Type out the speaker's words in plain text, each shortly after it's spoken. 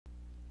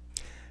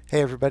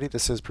Hey everybody,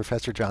 this is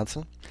Professor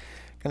Johnson.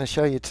 I'm going to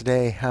show you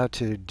today how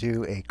to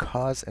do a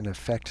cause and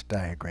effect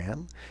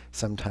diagram,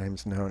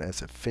 sometimes known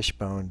as a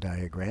fishbone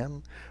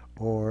diagram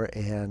or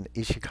an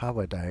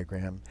Ishikawa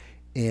diagram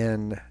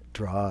in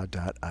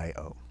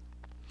draw.io.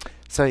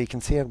 So you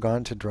can see I've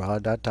gone to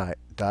draw.io,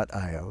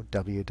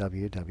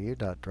 www.draw.io,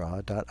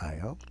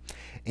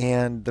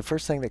 and the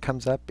first thing that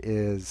comes up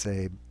is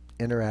a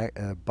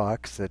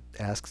box that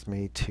asks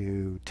me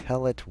to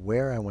tell it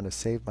where I want to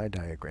save my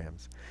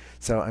diagrams.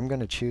 So I'm going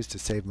to choose to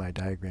save my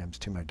diagrams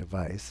to my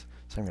device.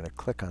 So I'm going to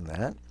click on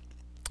that,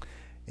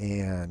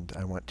 and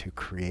I want to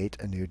create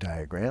a new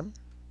diagram.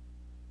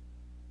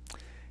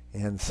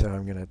 And so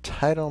I'm going to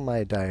title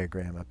my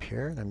diagram up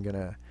here, and I'm going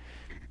to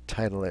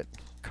title it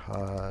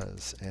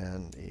Cause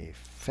and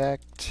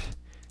Effect,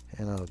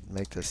 and I'll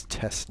make this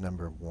test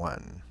number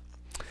 1.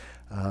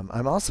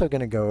 I'm also going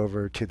to go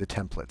over to the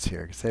templates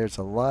here, because there's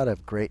a lot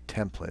of great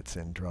templates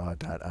in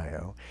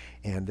draw.io,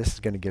 and this is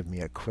going to give me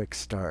a quick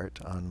start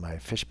on my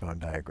fishbone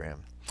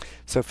diagram.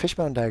 So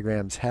fishbone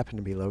diagrams happen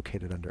to be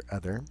located under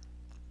Other,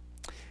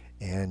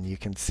 and you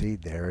can see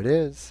there it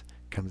is.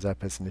 Comes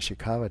up as an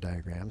Ishikawa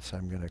diagram, so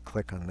I'm going to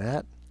click on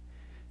that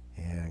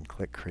and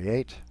click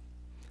Create,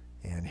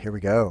 and here we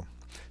go.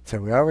 So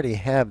we already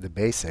have the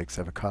basics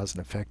of a cause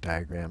and effect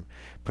diagram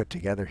put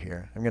together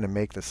here. I'm going to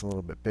make this a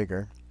little bit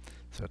bigger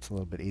so it's a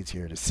little bit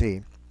easier to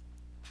see.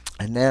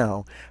 And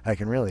now I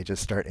can really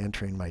just start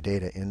entering my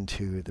data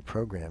into the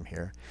program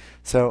here.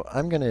 So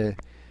I'm going to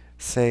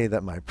say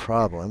that my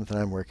problem that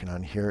I'm working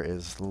on here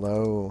is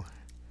low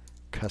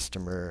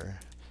customer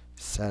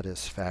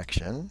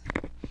satisfaction.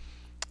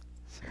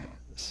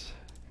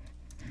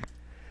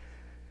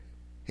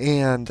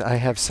 And I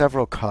have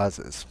several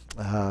causes.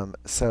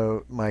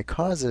 So my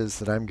causes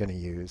that I'm going to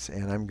use,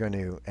 and I'm going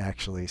to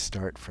actually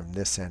start from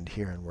this end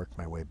here and work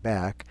my way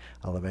back.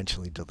 I'll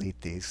eventually delete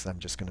these, 'cause I'm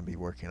just going to be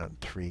working on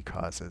 3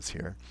 causes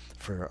here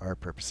for our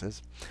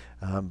purposes.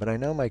 But I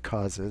know my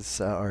causes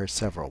are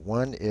several.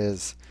 One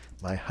is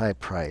my high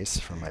price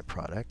for my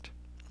product.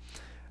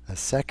 A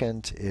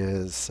second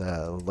is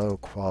low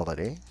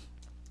quality.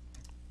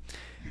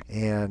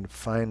 And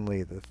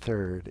finally, the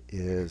third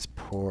is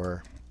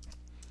poor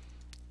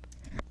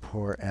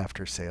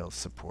after-sales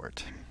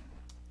support.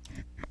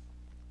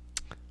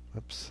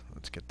 Whoops,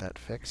 let's get that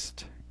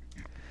fixed.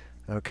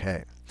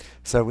 Okay,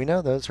 so we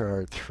know those are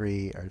our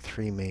three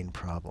main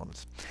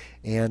problems.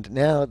 And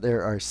now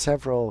there are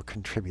several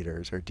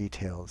contributors or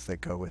details that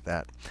go with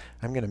that.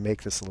 I'm going to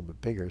make this a little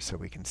bit bigger so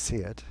we can see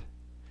it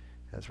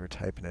as we're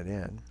typing it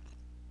in.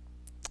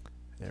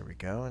 There we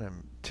go,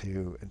 and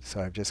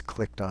so I've just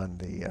clicked on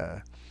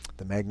the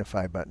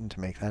magnify button to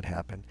make that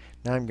happen.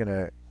 Now I'm going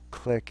to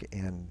click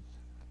and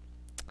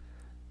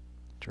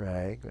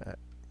drag. I'm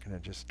going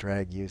to just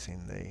drag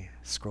using the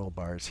scroll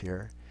bars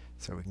here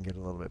so we can get a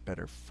little bit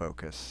better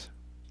focus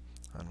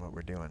on what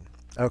we're doing.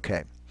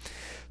 Okay,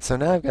 so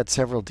now I've got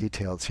several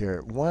details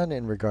here. One,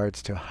 in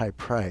regards to high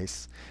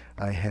price,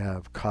 I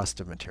have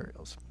cost of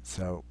materials.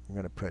 So I'm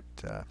going to put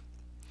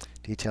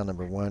detail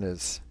number 1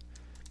 is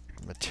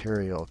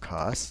material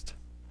cost.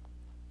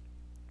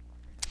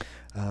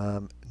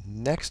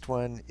 Next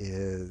one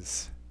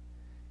is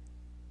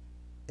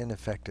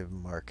ineffective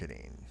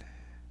marketing.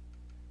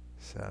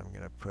 So I'm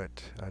going to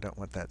put, I don't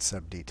want that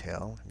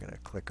sub-detail. I'm going to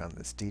click on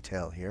this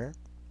detail here.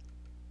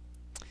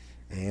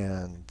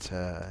 And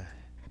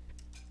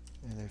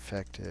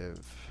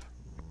ineffective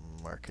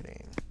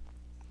marketing.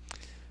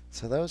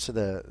 So those are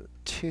the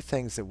 2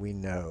 things that we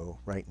know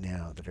right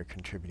now that are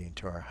contributing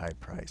to our high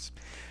price.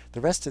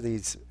 The rest of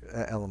these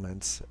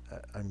elements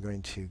I'm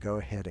going to go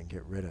ahead and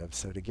get rid of.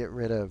 So to get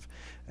rid of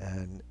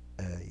an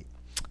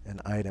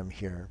item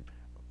here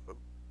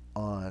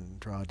on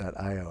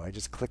draw.io, I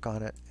just click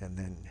on it and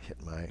then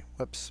hit my,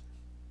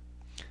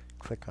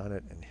 click on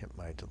it and hit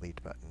my delete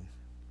button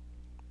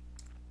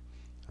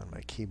on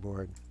my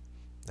keyboard.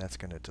 That's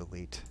going to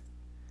delete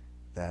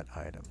that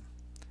item.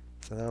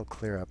 So that'll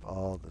clear up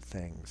all the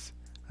things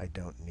I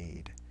don't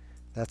need.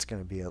 That's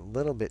going to be a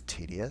little bit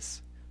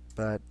tedious,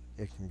 but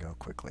it can go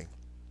quickly.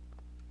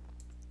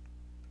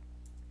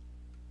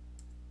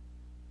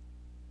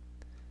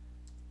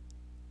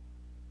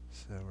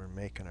 So we're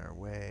making our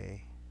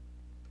way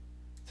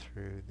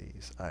through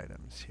these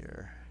items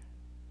here,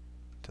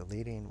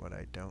 deleting what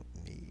I don't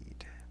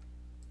need.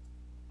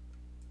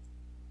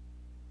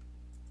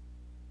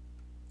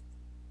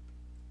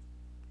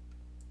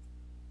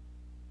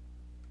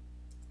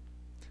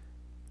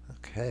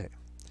 Okay,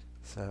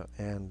 so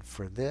and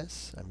for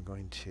this I'm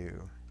going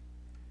to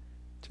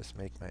just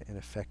make my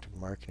ineffective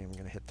marketing. I'm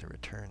going to hit the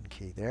return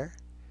key there,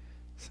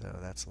 so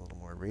that's a little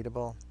more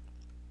readable,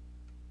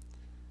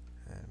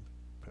 and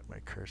put my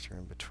cursor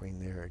in between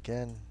there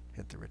again,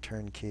 hit the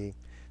return key,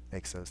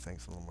 makes those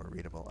things a little more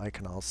readable. I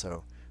can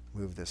also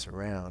move this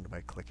around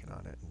by clicking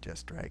on it and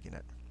just dragging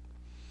it.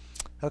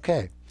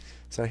 Okay,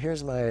 so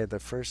here's the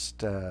first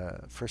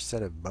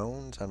set of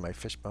bones on my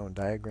fishbone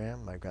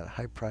diagram. I've got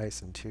high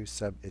price and 2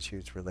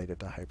 sub-issues related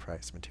to high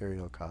price: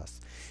 material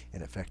costs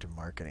and effective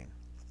marketing.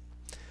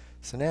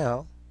 So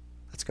now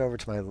let's go over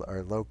to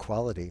our low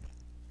quality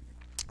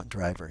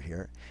driver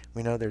here.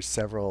 We know there's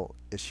several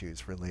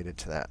issues related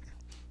to that.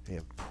 We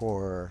have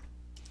poor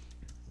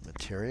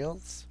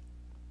materials,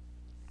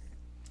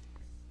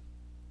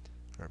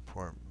 or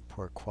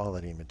poor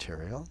quality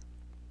material,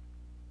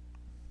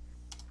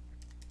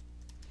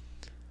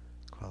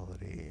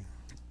 quality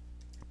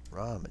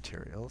raw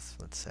materials,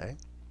 let's say.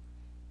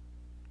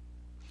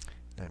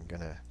 And I'm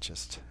going to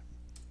just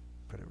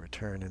put a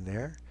return in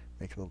there,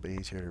 make it a little bit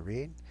easier to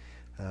read.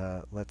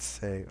 Let's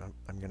say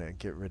I'm going to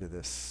get rid of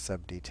this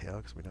sub-detail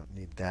because we don't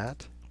need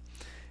that.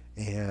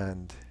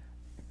 And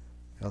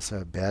we also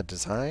have bad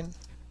design.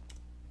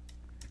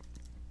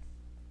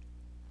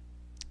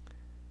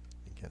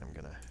 Again, I'm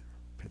going to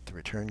put the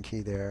return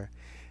key there.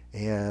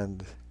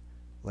 And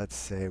let's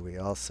say we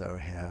also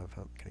have,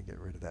 I'm going to get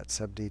rid of that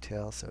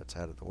sub-detail so it's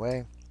out of the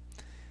way.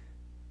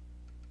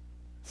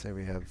 Say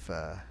we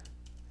have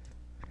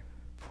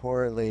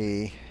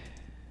poorly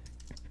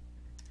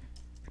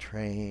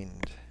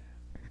trained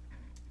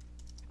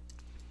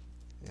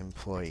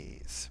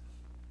employees.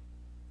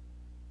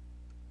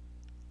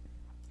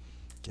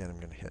 Again, I'm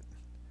going to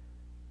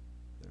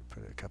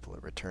put a couple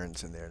of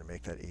returns in there to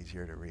make that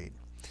easier to read.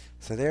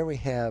 So there we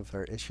have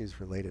our issues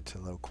related to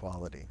low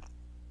quality.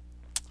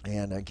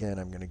 And again,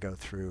 I'm going to go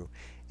through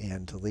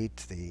and delete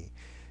the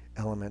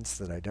elements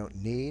that I don't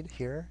need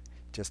here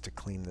just to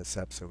clean this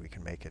up so we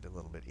can make it a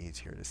little bit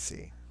easier to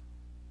see.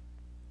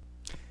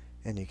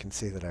 And you can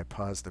see that I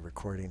paused the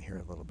recording here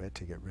a little bit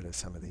to get rid of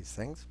some of these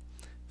things,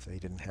 so you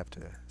didn't have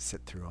to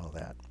sit through all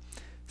that.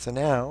 So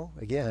now,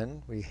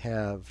 again, we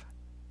have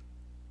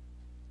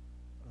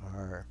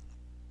our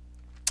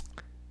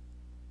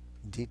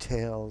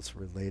details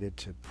related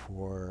to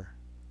poor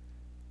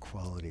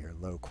quality or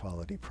low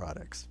quality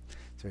products.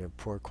 So we have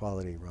poor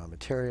quality raw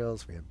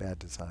materials, we have bad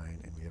design,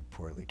 and we have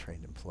poorly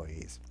trained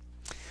employees.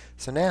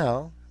 So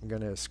now I'm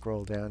going to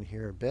scroll down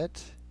here a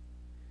bit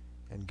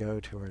and go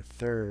to our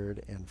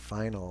third and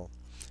final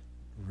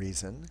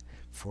reason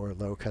for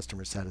low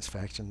customer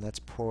satisfaction. That's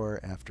poor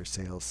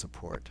after-sales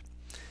support.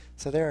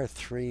 So there are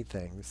three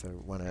things I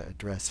want to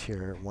address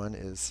here. One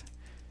is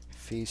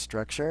fee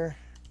structure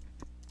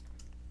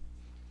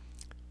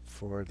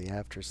for the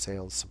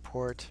after-sales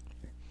support.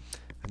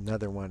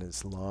 Another one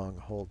is long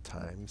hold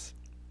times.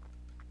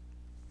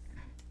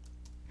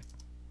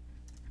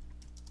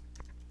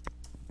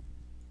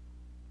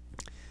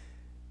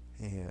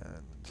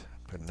 And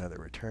put another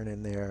return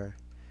in there.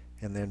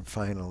 And then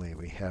finally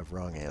we have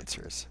wrong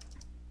answers.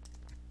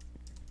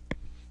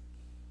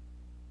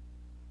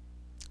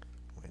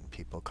 When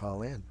people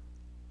call in.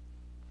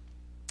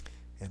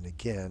 And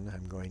again,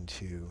 I'm going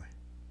to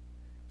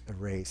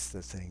erase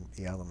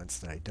the elements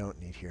that I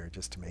don't need here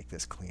just to make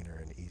this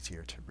cleaner and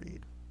easier to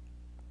read.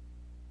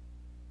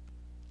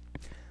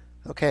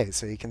 Okay,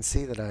 so you can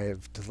see that I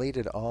have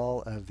deleted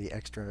all of the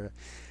extra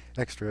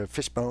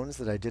fishbones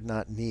that I did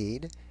not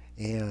need.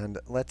 And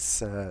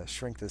let's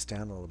shrink this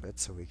down a little bit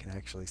so we can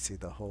actually see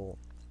the whole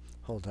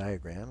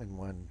diagram in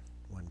one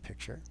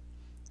picture.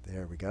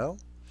 There we go.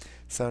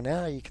 So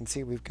now you can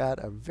see we've got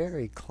a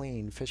very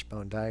clean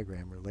fishbone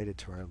diagram related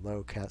to our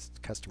low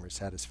customer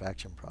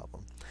satisfaction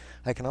problem.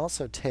 I can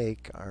also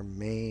take our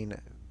main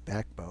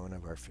backbone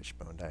of our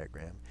fishbone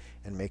diagram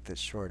and make this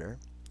shorter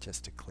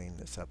just to clean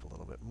this up a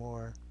little bit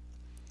more.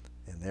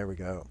 And there we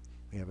go.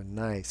 We have a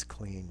nice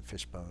clean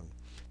fishbone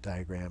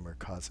diagram or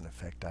cause and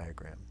effect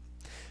diagram.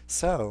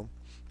 So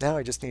now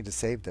I just need to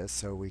save this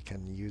so we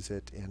can use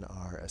it in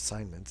our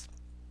assignments.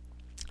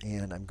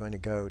 And I'm going to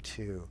go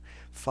to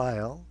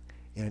File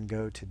and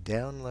go to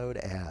Download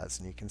As.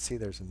 And you can see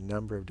there's a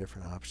number of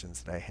different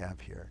options that I have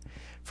here.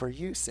 For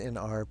use in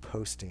our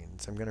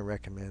postings, I'm going to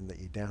recommend that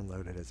you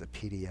download it as a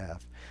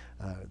PDF.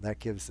 That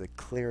gives the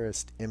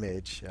clearest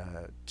image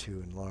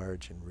to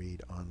enlarge and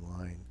read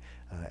online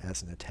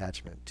as an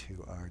attachment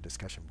to our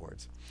discussion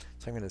boards.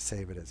 So I'm going to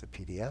save it as a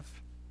PDF.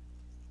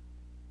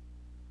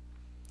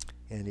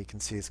 And you can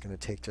see it's going to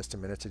take just a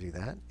minute to do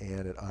that,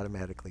 and it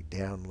automatically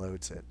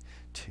downloads it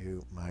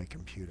to my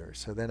computer.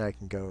 So then I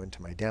can go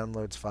into my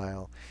downloads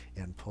file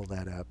and pull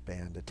that up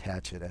and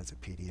attach it as a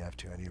PDF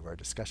to any of our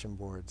discussion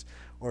boards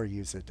or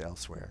use it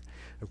elsewhere.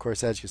 Of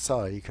course, as you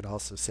saw, you could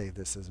also save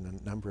this as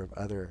a number of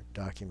other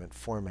document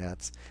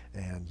formats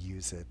and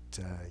use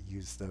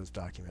those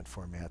document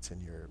formats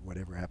in your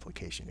whatever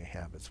application you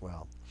have as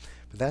well.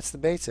 But that's the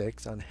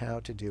basics on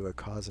how to do a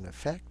cause and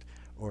effect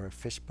or a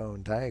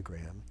fishbone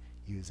diagram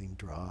using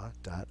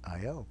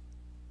draw.io.